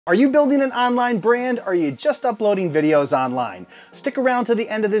Are you building an online brand, or are you just uploading videos online? Stick around to the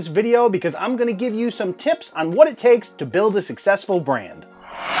end of this video because I'm going to give you some tips on what it takes to build a successful brand.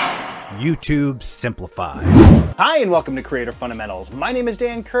 YouTube Simplified. Hi and welcome to Creator Fundamentals. My name is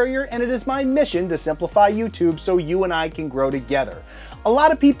Dan Currier and it is my mission to simplify YouTube so you and I can grow together. A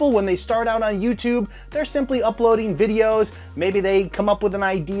lot of people, when they start out on YouTube, they're simply uploading videos. Maybe they come up with an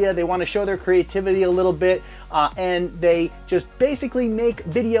idea, they want to show their creativity a little bit, and they just basically make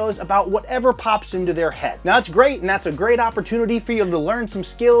videos about whatever pops into their head. Now that's great, and that's a great opportunity for you to learn some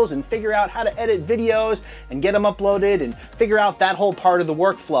skills and figure out how to edit videos and get them uploaded and figure out that whole part of the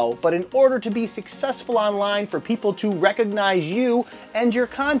workflow. But in order to be successful online, for people to recognize you and your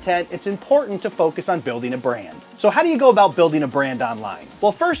content, it's important to focus on building a brand. So how do you go about building a brand online?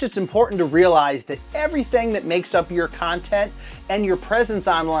 Well, first it's important to realize that everything that makes up your content and your presence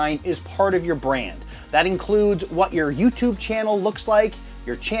online is part of your brand. That includes what your YouTube channel looks like,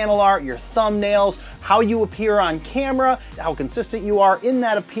 your channel art, your thumbnails, how you appear on camera, how consistent you are in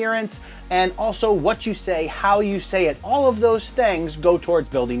that appearance, and also what you say, how you say it. All of those things go towards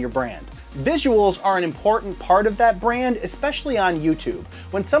building your brand. Visuals are an important part of that brand, especially on YouTube.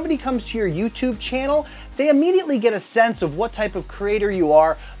 When somebody comes to your YouTube channel, they immediately get a sense of what type of creator you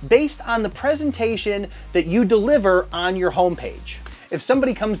are based on the presentation that you deliver on your homepage. If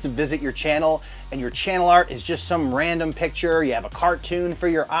somebody comes to visit your channel and your channel art is just some random picture, you have a cartoon for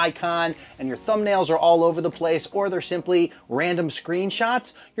your icon, and your thumbnails are all over the place, or they're simply random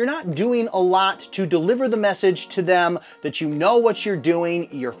screenshots, you're not doing a lot to deliver the message to them that you know what you're doing,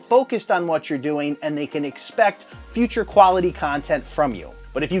 you're focused on what you're doing, and they can expect future quality content from you.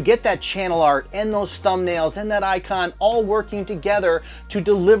 But if you get that channel art and those thumbnails and that icon all working together to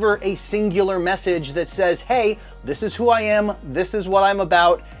deliver a singular message that says, hey, this is who I am, this is what I'm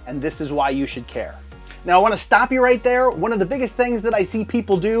about, and this is why you should care. Now I want to stop you right there. One of the biggest things that I see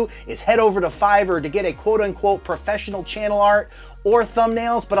people do is head over to Fiverr to get a quote-unquote professional channel art or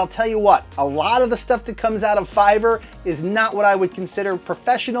thumbnails, but I'll tell you what, a lot of the stuff that comes out of Fiverr is not what I would consider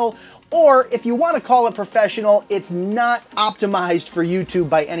professional, or if you want to call it professional, it's not optimized for YouTube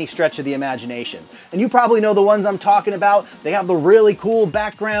by any stretch of the imagination. And you probably know the ones I'm talking about. They have the really cool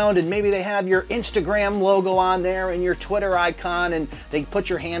background, and maybe they have your Instagram logo on there and your Twitter icon, and they put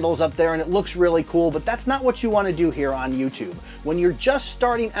your handles up there and it looks really cool, but that's not what you want to do here on YouTube. When you're just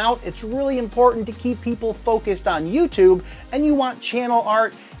starting out, it's really important to keep people focused on YouTube, and you want channel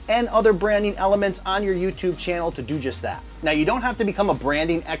art and other branding elements on your YouTube channel to do just that. Now, you don't have to become a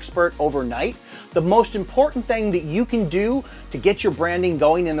branding expert overnight. The most important thing that you can do to get your branding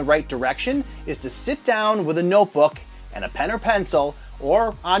going in the right direction is to sit down with a notebook and a pen or pencil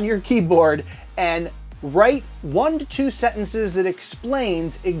or on your keyboard and write 1 to 2 sentences that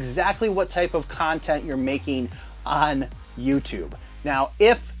explains exactly what type of content you're making on YouTube. Now,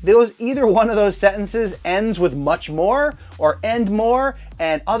 if either one of those sentences ends with much more or end more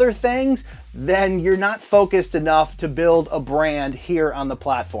and other things, then you're not focused enough to build a brand here on the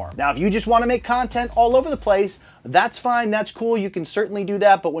platform. Now, if you just want to make content all over the place, that's fine, that's cool, you can certainly do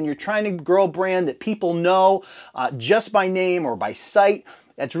that. But when you're trying to grow a brand that people know just by name or by sight,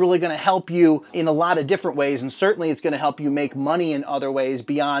 that's really going to help you in a lot of different ways, and certainly it's going to help you make money in other ways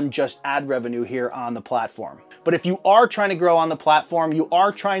beyond just ad revenue here on the platform. But if you are trying to grow on the platform, you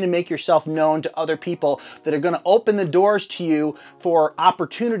are trying to make yourself known to other people that are going to open the doors to you for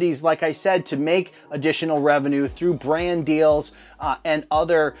opportunities, like I said, to make additional revenue through brand deals and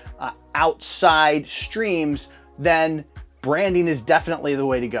other outside streams, then branding is definitely the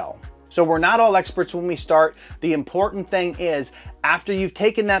way to go. So we're not all experts when we start. The important thing is, after you've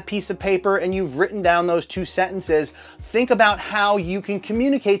taken that piece of paper and you've written down those 2 sentences, think about how you can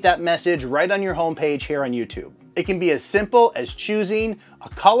communicate that message right on your homepage here on YouTube. It can be as simple as choosing a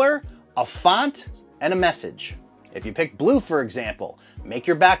color, a font, and a message. If you pick blue, for example, make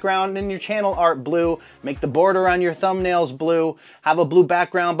your background and your channel art blue, make the border on your thumbnails blue, have a blue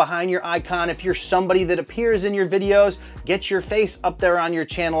background behind your icon. If you're somebody that appears in your videos, get your face up there on your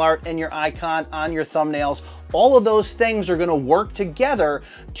channel art and your icon on your thumbnails. All of those things are going to work together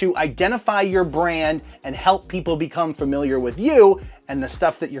to identify your brand and help people become familiar with you and the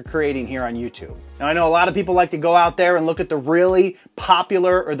stuff that you're creating here on YouTube. Now, I know a lot of people like to go out there and look at the really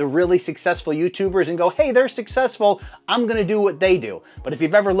popular or the really successful YouTubers and go, hey, they're successful, I'm gonna do what they do. But if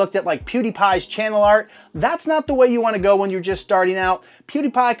you've ever looked at like PewDiePie's channel art, that's not the way you wanna go when you're just starting out.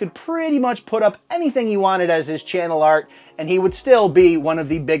 PewDiePie could pretty much put up anything he wanted as his channel art, and he would still be one of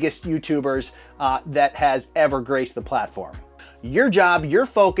the biggest YouTubers that has ever graced the platform. Your job, your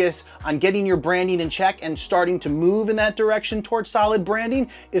focus on getting your branding in check and starting to move in that direction towards solid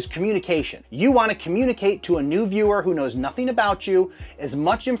branding is communication. You want to communicate to a new viewer who knows nothing about you as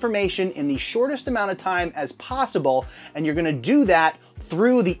much information in the shortest amount of time as possible, and you're going to do that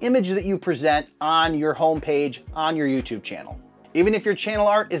through the image that you present on your homepage on your YouTube channel. Even if your channel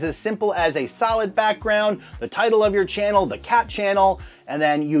art is as simple as a solid background, the title of your channel, the cap channel, and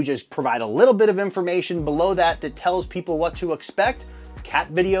then you just provide a little bit of information below that that tells people what to expect, cat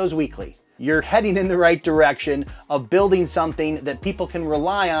videos weekly. You're heading in the right direction of building something that people can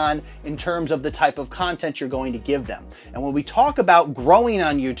rely on in terms of the type of content you're going to give them. And when we talk about growing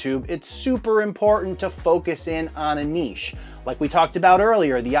on YouTube, it's super important to focus in on a niche. Like we talked about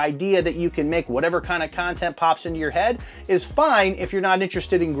earlier, the idea that you can make whatever kind of content pops into your head is fine if you're not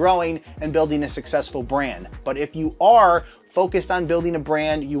interested in growing and building a successful brand. But if you are focused on building a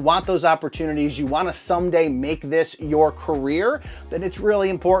brand, you want those opportunities, you want to someday make this your career, then it's really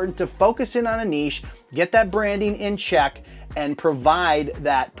important to focus in on a niche, get that branding in check, and provide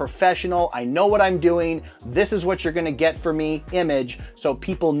that professional, I know what I'm doing, this is what you're gonna get from me image, so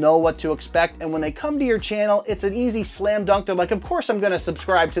people know what to expect. And when they come to your channel, it's an easy slam dunk. They're like, of course I'm gonna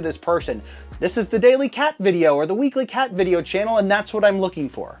subscribe to this person. This is the daily cat video or the weekly cat video channel, and that's what I'm looking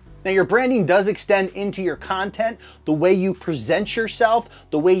for. Now, your branding does extend into your content, the way you present yourself,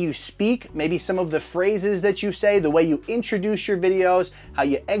 the way you speak, maybe some of the phrases that you say, the way you introduce your videos, how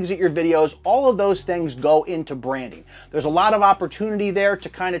you exit your videos, all of those things go into branding. There's a lot of opportunity there to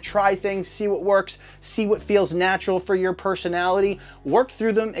kind of try things, see what works, see what feels natural for your personality, work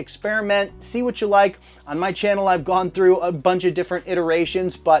through them, experiment, see what you like. On my channel, I've gone through a bunch of different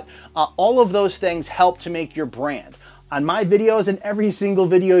iterations, but all of those things help to make your brand. On my videos and every single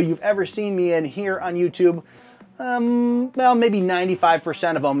video you've ever seen me in here on YouTube, well, maybe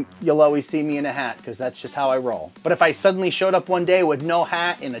 95% of them, you'll always see me in a hat because that's just how I roll. But if I suddenly showed up one day with no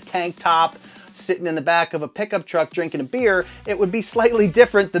hat, in a tank top, sitting in the back of a pickup truck drinking a beer, it would be slightly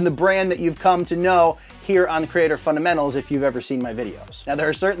different than the brand that you've come to know here on Creator Fundamentals if you've ever seen my videos. Now, there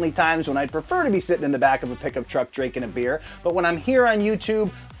are certainly times when I'd prefer to be sitting in the back of a pickup truck drinking a beer, but when I'm here on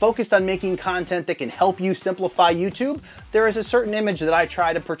YouTube, focused on making content that can help you simplify YouTube, there is a certain image that I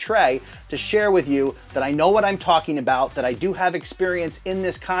try to portray to share with you that I know what I'm talking about, that I do have experience in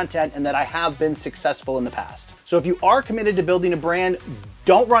this content, and that I have been successful in the past. So if you are committed to building a brand,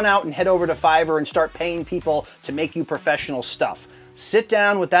 don't run out and head over to Fiverr and start paying people to make you professional stuff. Sit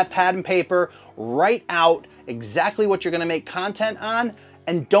down with that pad and paper, write out exactly what you're gonna make content on,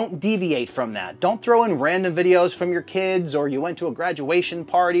 and don't deviate from that. Don't throw in random videos from your kids, or you went to a graduation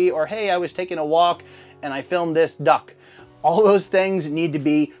party, or hey, I was taking a walk and I filmed this duck. All those things need to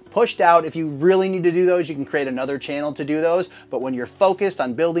be pushed out. If you really need to do those, you can create another channel to do those. But when you're focused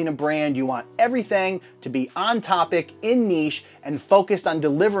on building a brand, you want everything to be on topic, in niche, and focused on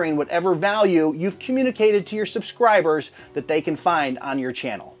delivering whatever value you've communicated to your subscribers that they can find on your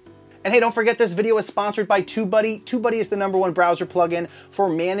channel. And hey, don't forget this video is sponsored by TUBEBUDDY. TUBEBUDDY is the #1 browser plugin for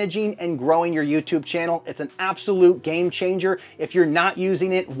managing and growing your YouTube channel. It's an absolute game changer. If you're not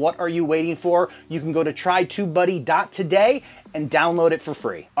using it, what are you waiting for? You can go to trytubebuddy.today and download it for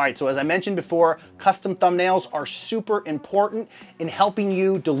free. All right, so as I mentioned before, custom thumbnails are super important in helping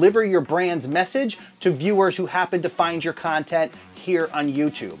you deliver your brand's message to viewers who happen to find your content here on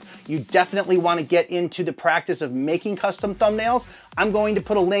YouTube. You definitely want to get into the practice of making custom thumbnails. I'm going to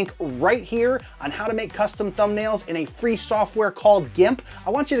put a link right here on how to make custom thumbnails in a free software called GIMP.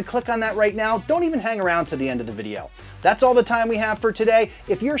 I want you to click on that right now. Don't even hang around to the end of the video. That's all the time we have for today.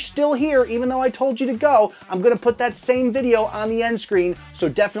 If you're still here, even though I told you to go, I'm gonna put that same video on the end screen, so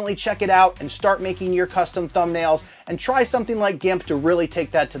definitely check it out and start making your custom thumbnails and try something like GIMP to really take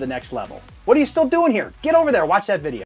that to the next level. What are you still doing here? Get over there, watch that video.